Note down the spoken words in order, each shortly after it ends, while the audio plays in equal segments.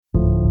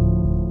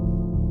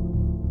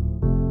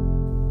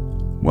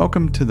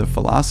Welcome to the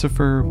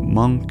Philosopher,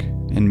 Monk,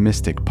 and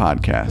Mystic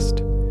podcast,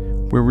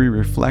 where we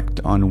reflect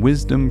on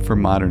wisdom for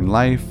modern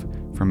life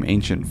from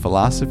ancient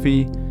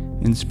philosophy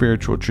and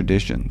spiritual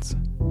traditions.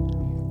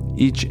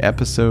 Each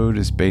episode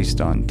is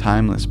based on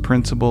timeless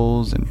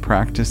principles and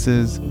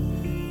practices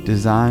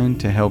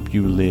designed to help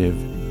you live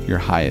your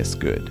highest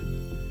good.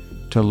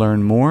 To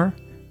learn more,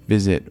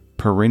 visit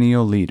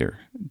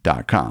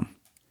perennialleader.com.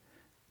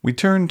 We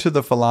turn to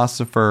the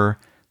philosopher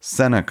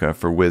Seneca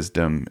for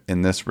wisdom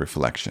in this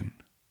reflection.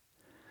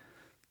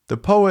 The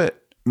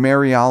poet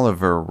Mary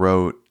Oliver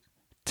wrote,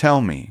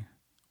 "Tell me,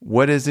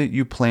 what is it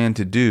you plan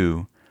to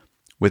do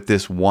with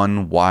this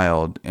one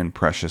wild and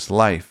precious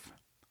life?"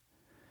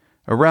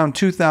 Around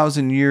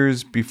 2,000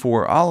 years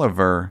before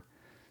Oliver,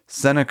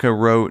 Seneca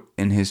wrote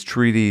in his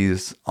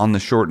treatise On the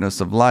Shortness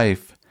of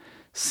Life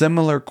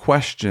similar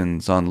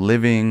questions on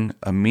living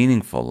a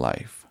meaningful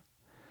life.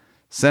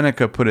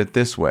 Seneca put it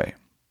this way: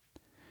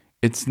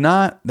 "It's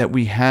not that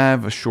we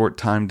have a short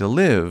time to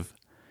live,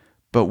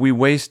 but we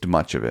waste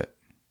much of it.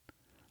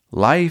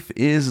 Life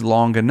is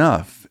long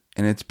enough,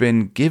 and it's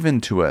been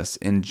given to us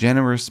in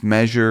generous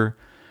measure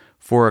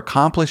for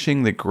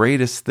accomplishing the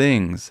greatest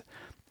things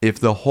if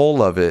the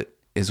whole of it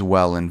is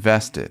well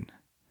invested.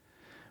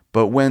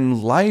 But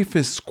when life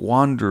is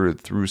squandered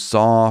through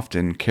soft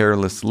and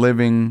careless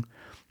living,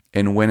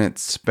 and when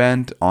it's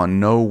spent on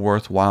no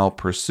worthwhile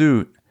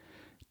pursuit,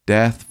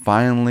 death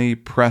finally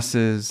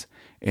presses,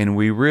 and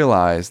we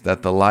realize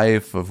that the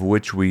life of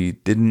which we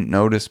didn't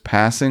notice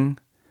passing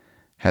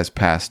has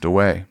passed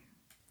away."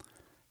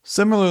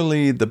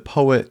 Similarly, the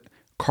poet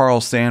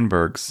Carl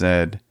Sandburg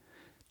said,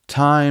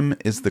 "Time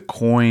is the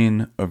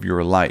coin of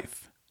your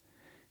life.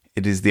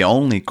 It is the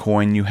only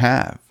coin you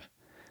have,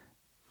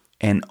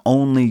 and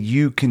only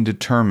you can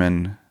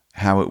determine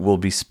how it will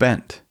be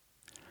spent.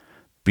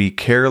 Be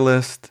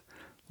careless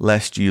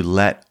lest you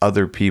let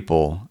other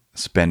people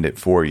spend it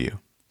for you."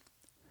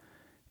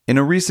 In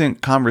a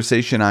recent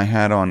conversation I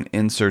had on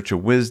In Search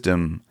of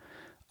Wisdom,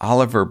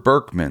 Oliver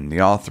Burkeman,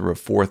 the author of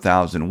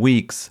 4,000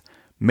 Weeks,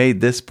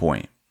 made this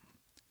point.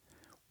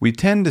 We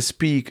tend to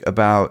speak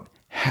about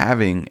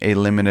having a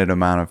limited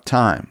amount of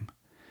time,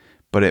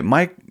 but it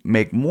might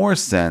make more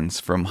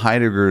sense from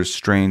Heidegger's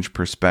strange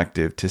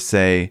perspective to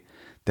say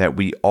that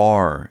we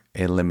are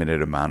a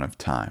limited amount of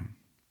time.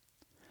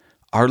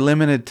 Our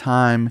limited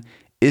time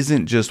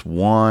isn't just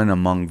one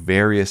among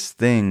various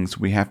things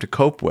we have to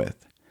cope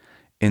with.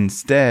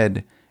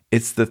 Instead,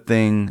 it's the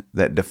thing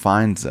that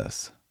defines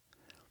us.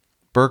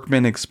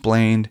 Burkeman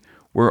explained,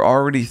 we're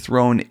already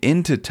thrown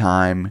into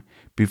time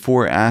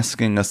before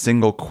asking a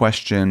single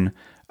question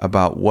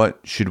about what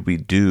should we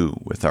do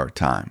with our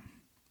time.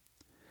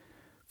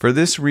 For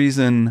this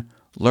reason,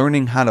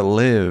 learning how to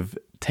live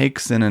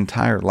takes an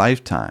entire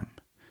lifetime,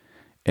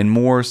 and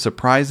more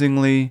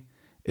surprisingly,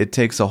 it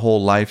takes a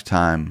whole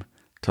lifetime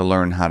to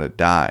learn how to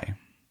die.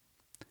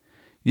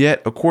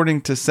 Yet,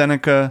 according to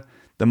Seneca,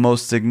 the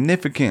most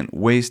significant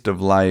waste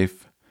of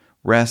life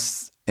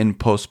rests in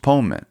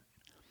postponement.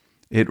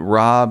 It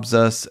robs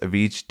us of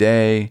each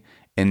day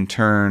in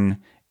turn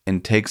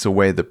and takes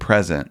away the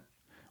present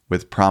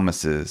with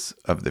promises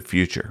of the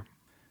future.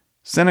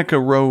 Seneca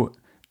wrote,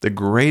 "The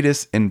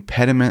greatest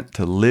impediment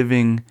to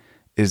living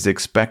is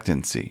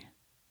expectancy,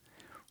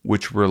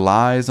 which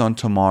relies on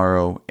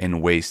tomorrow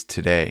and wastes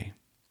today.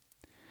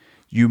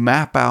 You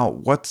map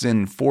out what's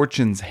in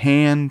fortune's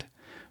hand,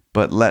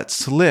 but let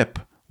slip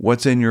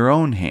what's in your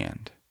own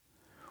hand.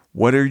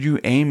 What are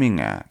you aiming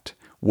at?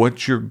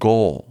 What's your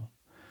goal?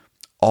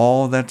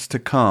 All that's to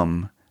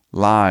come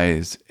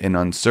lies in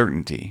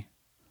uncertainty.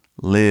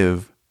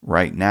 Live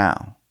right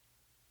now."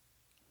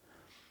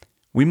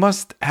 We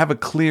must have a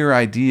clear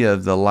idea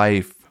of the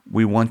life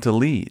we want to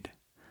lead.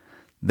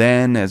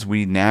 Then, as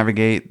we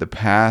navigate the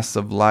paths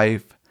of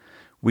life,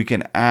 we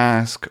can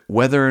ask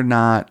whether or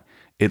not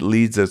it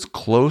leads us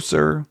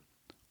closer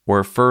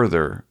or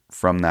further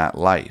from that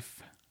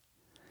life.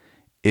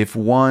 If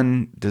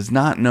one does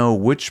not know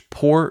which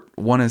port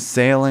one is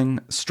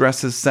sailing,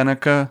 stresses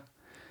Seneca,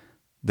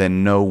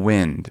 then no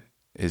wind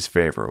is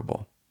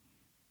favorable.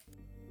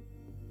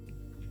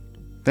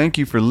 Thank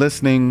you for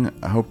listening.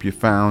 I hope you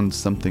found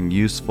something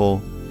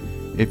useful.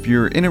 If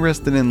you're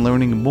interested in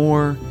learning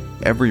more,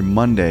 every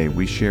Monday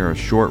we share a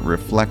short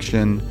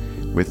reflection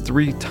with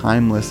 3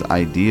 timeless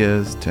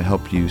ideas to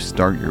help you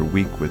start your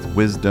week with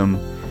wisdom.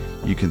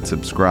 You can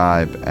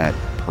subscribe at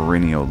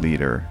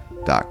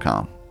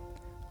perennialleader.com.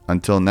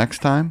 Until next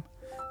time,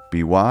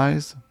 be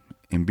wise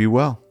and be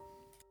well.